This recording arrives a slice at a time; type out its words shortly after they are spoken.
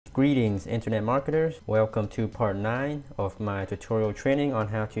Greetings internet marketers, welcome to part 9 of my tutorial training on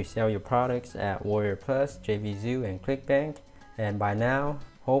how to sell your products at WarriorPlus, JVZOO and Clickbank. And by now,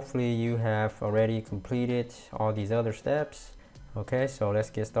 hopefully you have already completed all these other steps. Okay, so let's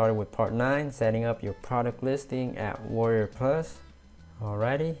get started with part 9, setting up your product listing at WarriorPlus.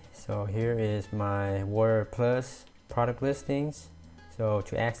 Alrighty, so here is my WarriorPlus product listings. So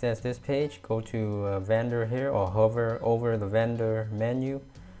to access this page, go to vendor here or hover over the vendor menu.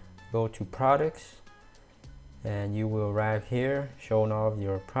 Go to products and you will arrive here showing all of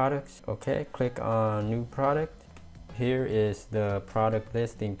your products. Okay, click on new product. Here is the product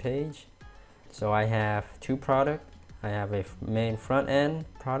listing page. So I have two products. I have a main front end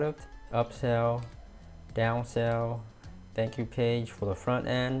product, upsell, downsell, thank you page for the front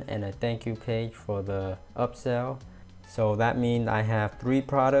end and a thank you page for the upsell. So that means I have three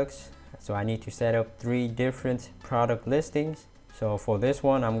products. So I need to set up three different product listings. So for this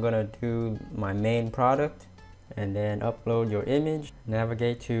one, I'm gonna do my main product and then upload your image.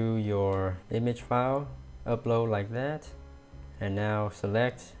 Navigate to your image file, upload like that. And now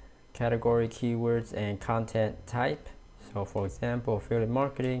select category, keywords, and content type. So for example, affiliate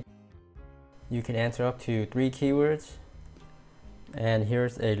marketing, you can enter up to 3 keywords. And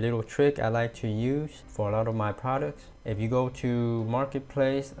here's a little trick I like to use for a lot of my products. If you go to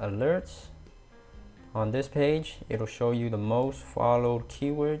Marketplace Alerts, on this page, it'll show you the most followed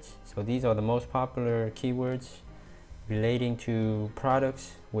keywords. So these are the most popular keywords relating to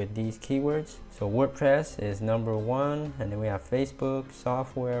products with these keywords. So WordPress is #1, and then we have Facebook,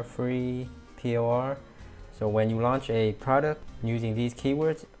 software, free, POR. So when you launch a product using these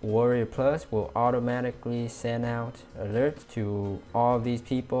keywords, WarriorPlus will automatically send out alerts to all these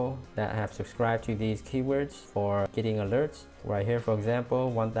people that have subscribed to these keywords for getting alerts. Right here, for example,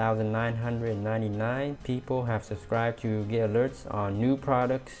 1,999 people have subscribed to get alerts on new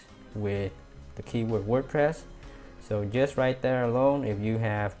products with the keyword WordPress. So just right there alone, if you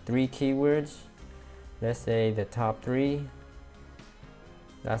have 3 keywords, let's say the top 3,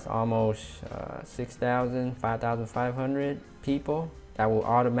 that's almost 6,000, 5,500 people that will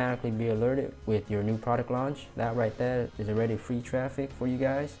automatically be alerted with your new product launch. That right there is already free traffic for you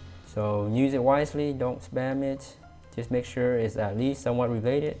guys. So use it wisely, don't spam it. Just make sure it's at least somewhat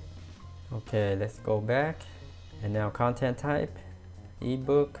related. Okay, let's go back. And now content type,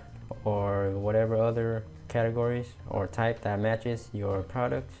 ebook, or whatever other categories or type that matches your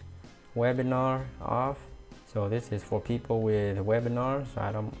product. Webinar off. So this is for people with webinars, so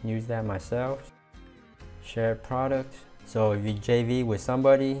I don't use that myself. Shared product. So if you JV with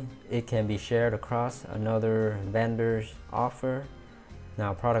somebody, it can be shared across another vendor's offer.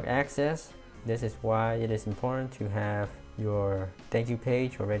 Now product access. This is why it is important to have your thank you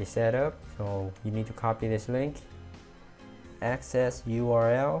page already set up. So you need to copy this link. Access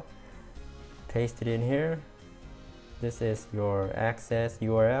URL. Paste it in here. This is your access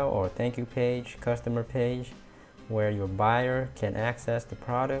URL or thank you page, customer page, where your buyer can access the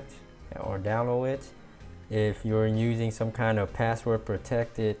product or download it. If you're using some kind of password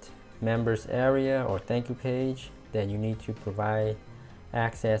protected members area or thank you page, then you need to provide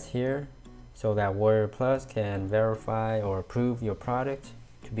access here so that WarriorPlus can verify or approve your product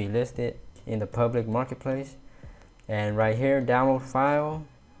to be listed in the public marketplace. And right here, download file,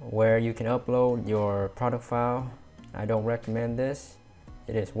 where you can upload your product file. I don't recommend this.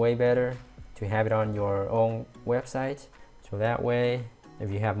 It is way better to have it on your own website. So that way,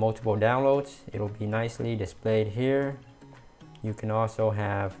 if you have multiple downloads, it'll be nicely displayed here. You can also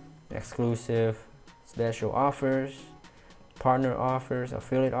have exclusive special offers, partner offers,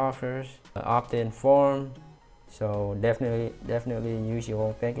 affiliate offers, opt-in form. So definitely use your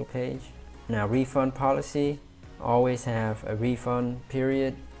own thank you page. Now refund policy, always have a refund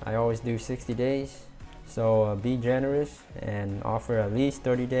period. I always do 60 days. So be generous and offer at least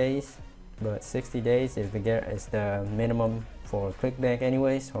 30 days, but 60 days is the minimum for Clickbank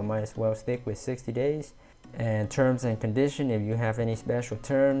anyway, so I might as well stick with 60 days. And terms and condition, if you have any special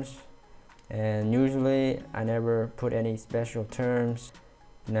terms, and usually I never put any special terms.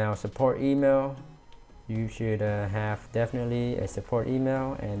 Now support email, you should have definitely a support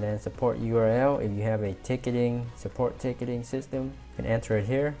email, and then support URL. If you have a support ticketing system, you can enter it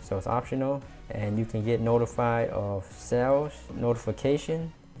here, so it's optional. And you can get notified of sales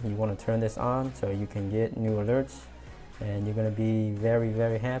notification. You want to turn this on so you can get new alerts, and you're going to be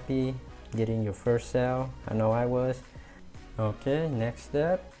very happy getting your first sale. I know I was. Okay, next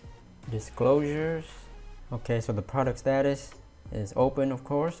step, disclosures. Okay, so the product status is open, of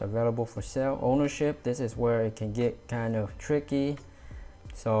course, available for sale. Ownership, this is where it can get kind of tricky.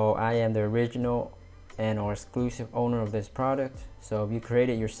 So I am the original and or exclusive owner of this product. So if you create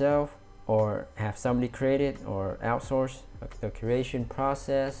it yourself or have somebody create it or outsource the curation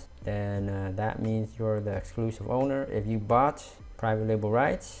process, then that means you're the exclusive owner. If you bought private label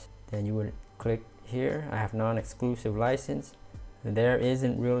rights, then you would click here, I have non-exclusive license. There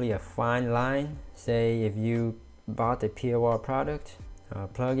isn't really a fine line. Say if you bought a POR product, a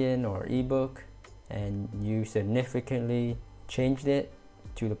plugin or ebook, and you significantly changed it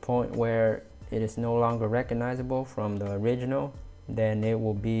to the point where it is no longer recognizable from the original, then it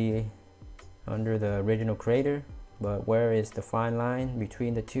will be under the original creator. But where is the fine line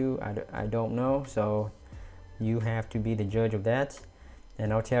between the two, I don't know. So you have to be the judge of that.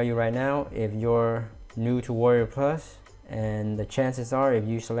 And I'll tell you right now, if you're new to WarriorPlus, and the chances are if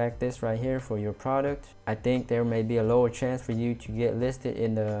you select this right here for your product, I think there may be a lower chance for you to get listed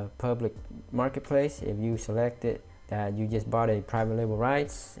in the public marketplace if you select it that you just bought a private label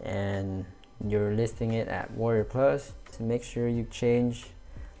rights and you're listing it at WarriorPlus. So make sure you change,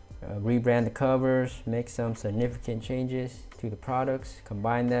 rebrand the covers, make some significant changes to the products,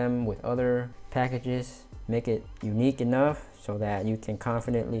 combine them with other packages, make it unique enough so that you can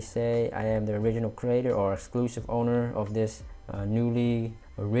confidently say I am the original creator or exclusive owner of this newly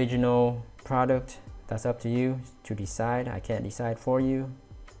original product. That's up to you to decide. I can't decide for you.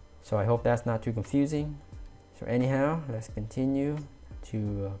 So I hope that's not too confusing. So anyhow, let's continue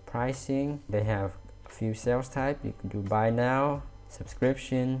to pricing. They have a few sales type. You can do buy now,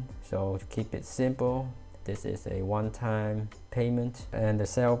 subscription. So to keep it simple, this is a one-time payment, and the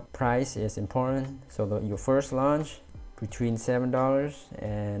sale price is important. So your first launch between $7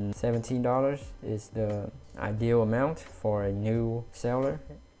 and $17 is the ideal amount for a new seller,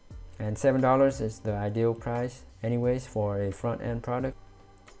 and $7 is the ideal price anyways for a front-end product.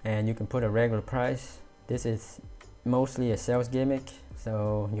 And you can put a regular price. This is mostly a sales gimmick.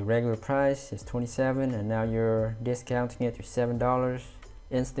 So your regular price is $27 and now you're discounting it to $7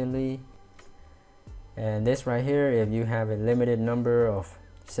 instantly. And this right here, if you have a limited number of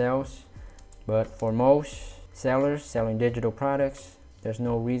sales, but for most sellers selling digital products, there's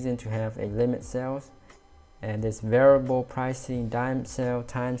no reason to have a limit sales. And this variable pricing Downsell,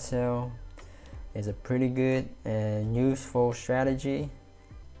 time sell is a pretty good and useful strategy.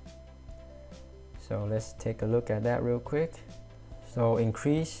 So let's take a look at that real quick. So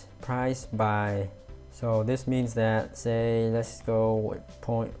increase price by, so this means that, say, let's go with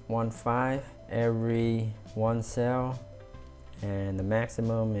 0.15 every one sale, and the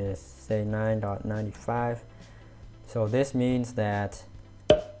maximum is say $9.95. So this means that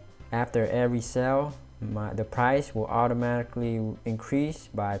after every sale, the price will automatically increase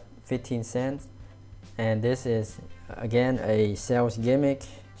by 15 cents. And this is again a sales gimmick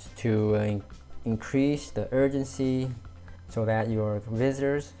to increase the urgency so that your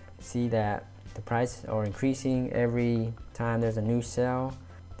visitors see that the prices are increasing every time there's a new sale.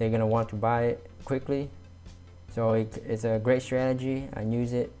 They're gonna want to buy it quickly. So it's a great strategy. I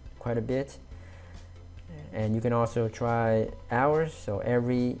use it quite a bit. And you can also try hours. So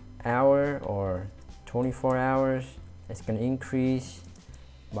every hour or 24 hours, it's gonna increase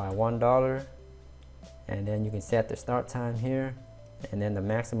by $1. And then you can set the start time here and then the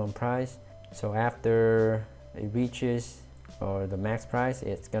maximum price. So after it reaches or the max price,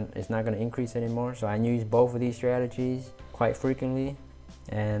 it's not gonna increase anymore. So I use both of these strategies quite frequently.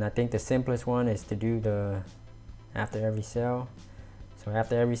 And I think the simplest one is to do the after every sale. So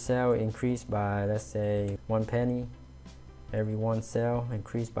after every sale, increase by, let's say, 1 penny. Every one sale,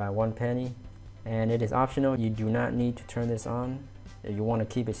 increase by 1 penny. And it is optional. You do not need to turn this on. If you want to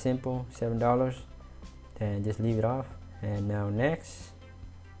keep it simple, $7, then just leave it off. And now next,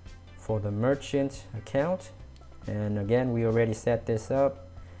 for the merchant account. And again, we already set this up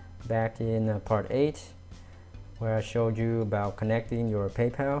back in part 8, where I showed you about connecting your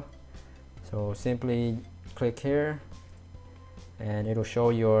PayPal. So simply click here and it'll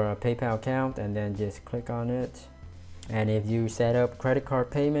show your PayPal account, and then just click on it. And if you set up credit card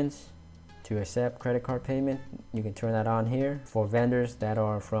payments to accept credit card payment, you can turn that on here. For vendors that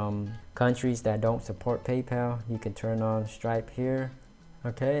are from countries that don't support PayPal, you can turn on Stripe here.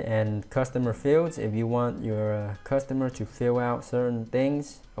 Okay, and customer fields, if you want your customer to fill out certain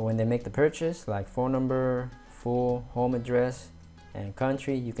things when they make the purchase, like phone number, full home address, and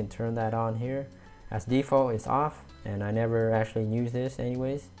country, you can turn that on here. As default, it's off, and I never actually use this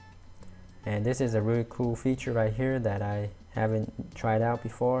anyways. And this is a really cool feature right here that I haven't tried out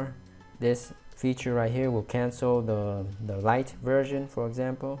before. This feature right here will cancel the light version, for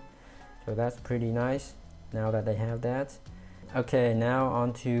example. So that's pretty nice now that they have that. Okay, now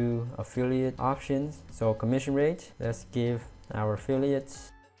on to affiliate options. So commission rate, let's give our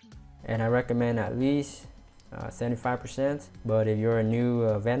affiliates and I recommend at least 75%. But if you're a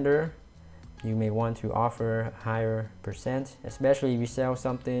new vendor, you may want to offer higher percent, especially if you sell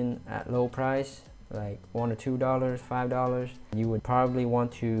something at low price like $1 or $2, $5. You would probably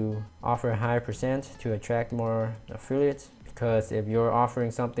want to offer a higher percent to attract more affiliates, because if you're offering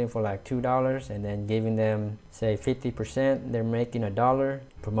something for like $2 and then giving them say 50%, they're making $1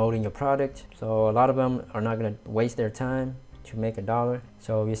 promoting your product. So a lot of them are not going to waste their time to make $1.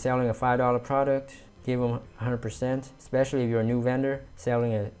 So if you're selling a $5 product, give them 100%, especially if you're a new vendor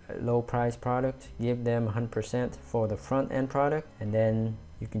selling a low price product. Give them 100% for the front end product, and then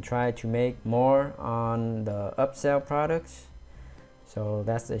you can try to make more on the upsell products. So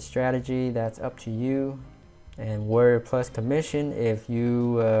that's a strategy, that's up to you. And WarriorPlus commission, if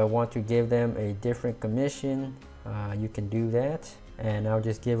you want to give them a different commission, you can do that. And I'll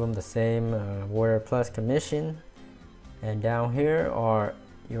just give them the same WarriorPlus commission. And down here are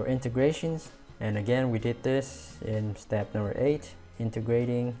your integrations. And again, we did this in step number 8,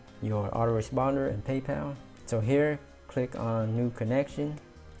 integrating your autoresponder and PayPal. So here, click on new connection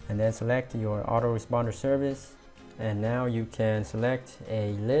and then select your autoresponder service. And now you can select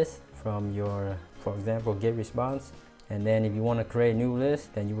a list from your, for example, GetResponse. And then if you want to create a new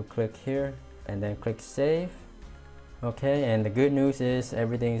list, then you would click here and then click save. Okay, and the good news is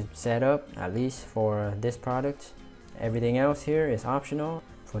everything's set up, at least for this product. Everything else here is optional.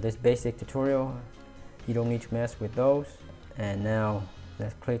 For this basic tutorial, you don't need to mess with those. And now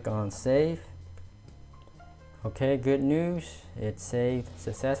let's click on save. Okay, good news, it's saved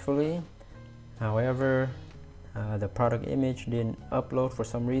successfully. However, the product image didn't upload for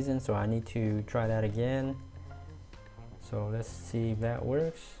some reason, so I need to try that again. So let's see if that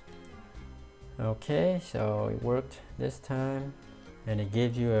works. Okay, so it worked this time, and it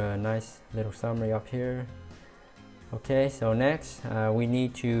gives you a nice little summary up here. Okay, so next we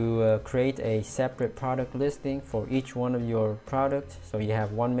need to create a separate product listing for each one of your products. So you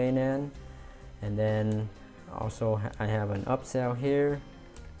have one main end, and then also I have an upsell here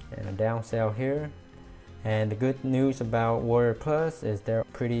and a downsell here. And the good news about WarriorPlus is there are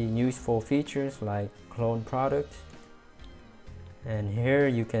pretty useful features like clone product. And here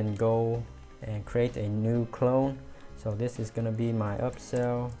you can go and create a new clone. So this is going to be my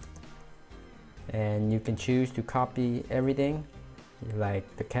upsell. And you can choose to copy everything,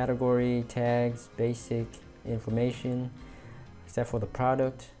 like the category, tags, basic information, except for the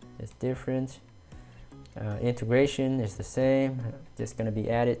product is different. Integration is the same, just going to be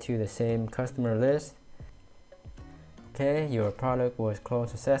added to the same customer list. Okay, your product was cloned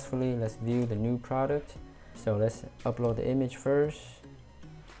successfully. Let's view the new product. So let's upload the image first.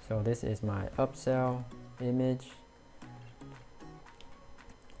 So this is my upsell image.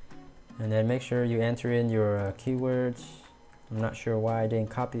 And then make sure you enter in your keywords. I'm not sure why I didn't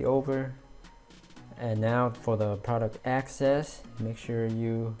copy over. And now for the product access, make sure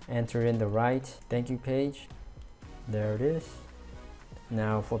you enter in the right thank you page. There it is.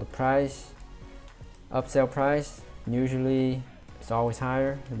 Now for the price, upsell price, usually it's always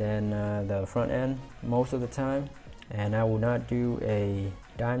higher than the front end most of the time. And I will not do a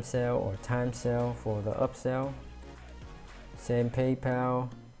dime sale or time sale for the upsell. Same PayPal.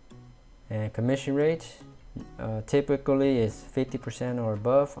 And commission rate typically is 50% or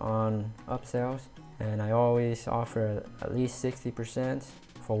above on upsells, and I always offer at least 60%.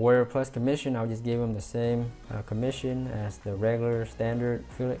 For WarriorPlus commission, I'll just give them the same commission as the regular standard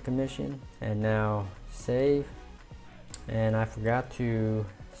affiliate commission. And now save. And I forgot to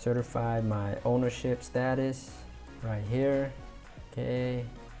certify my ownership status right here. Okay,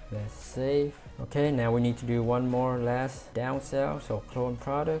 let's save. Okay, now we need to do one more last downsell, so clone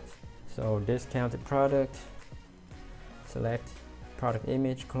product. So discounted product, select product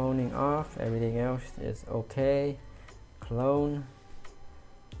image, cloning off, everything else is okay. Clone,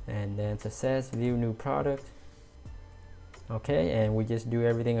 and then success, view new product. Okay, and we just do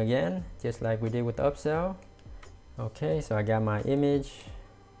everything again, just like we did with the upsell. Okay, so I got my image,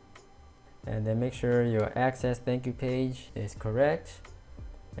 and then make sure your access thank you page is correct,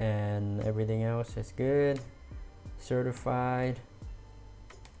 and everything else is good. Certified.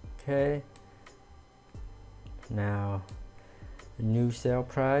 Okay, now new sale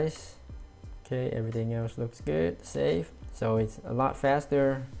price. Okay, everything else looks good. Save. So it's a lot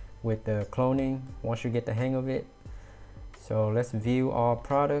faster with the cloning once you get the hang of it. So let's view all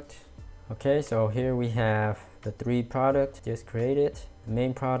product. Okay, so here we have the 3 products just created: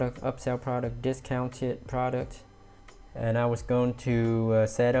 main product, upsell product, discounted product. And I was going to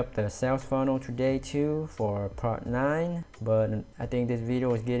set up the sales funnel today too for part 9, but I think this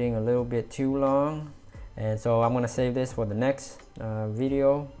video is getting a little bit too long, and so I'm going to save this for the next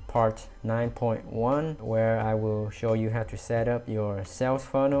video, part 9.1, where I will show you how to set up your sales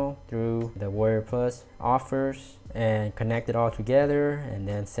funnel through the WarriorPlus offers and connect it all together, and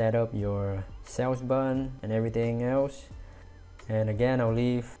then set up your sales button and everything else. And again, I'll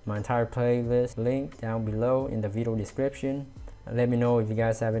leave my entire playlist link down below in the video description. Let me know if you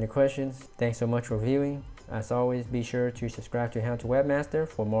guys have any questions. Thanks so much for viewing. As always, be sure to subscribe to How to Webmaster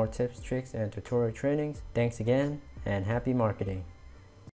for more tips, tricks, and tutorial trainings. Thanks again, and happy marketing.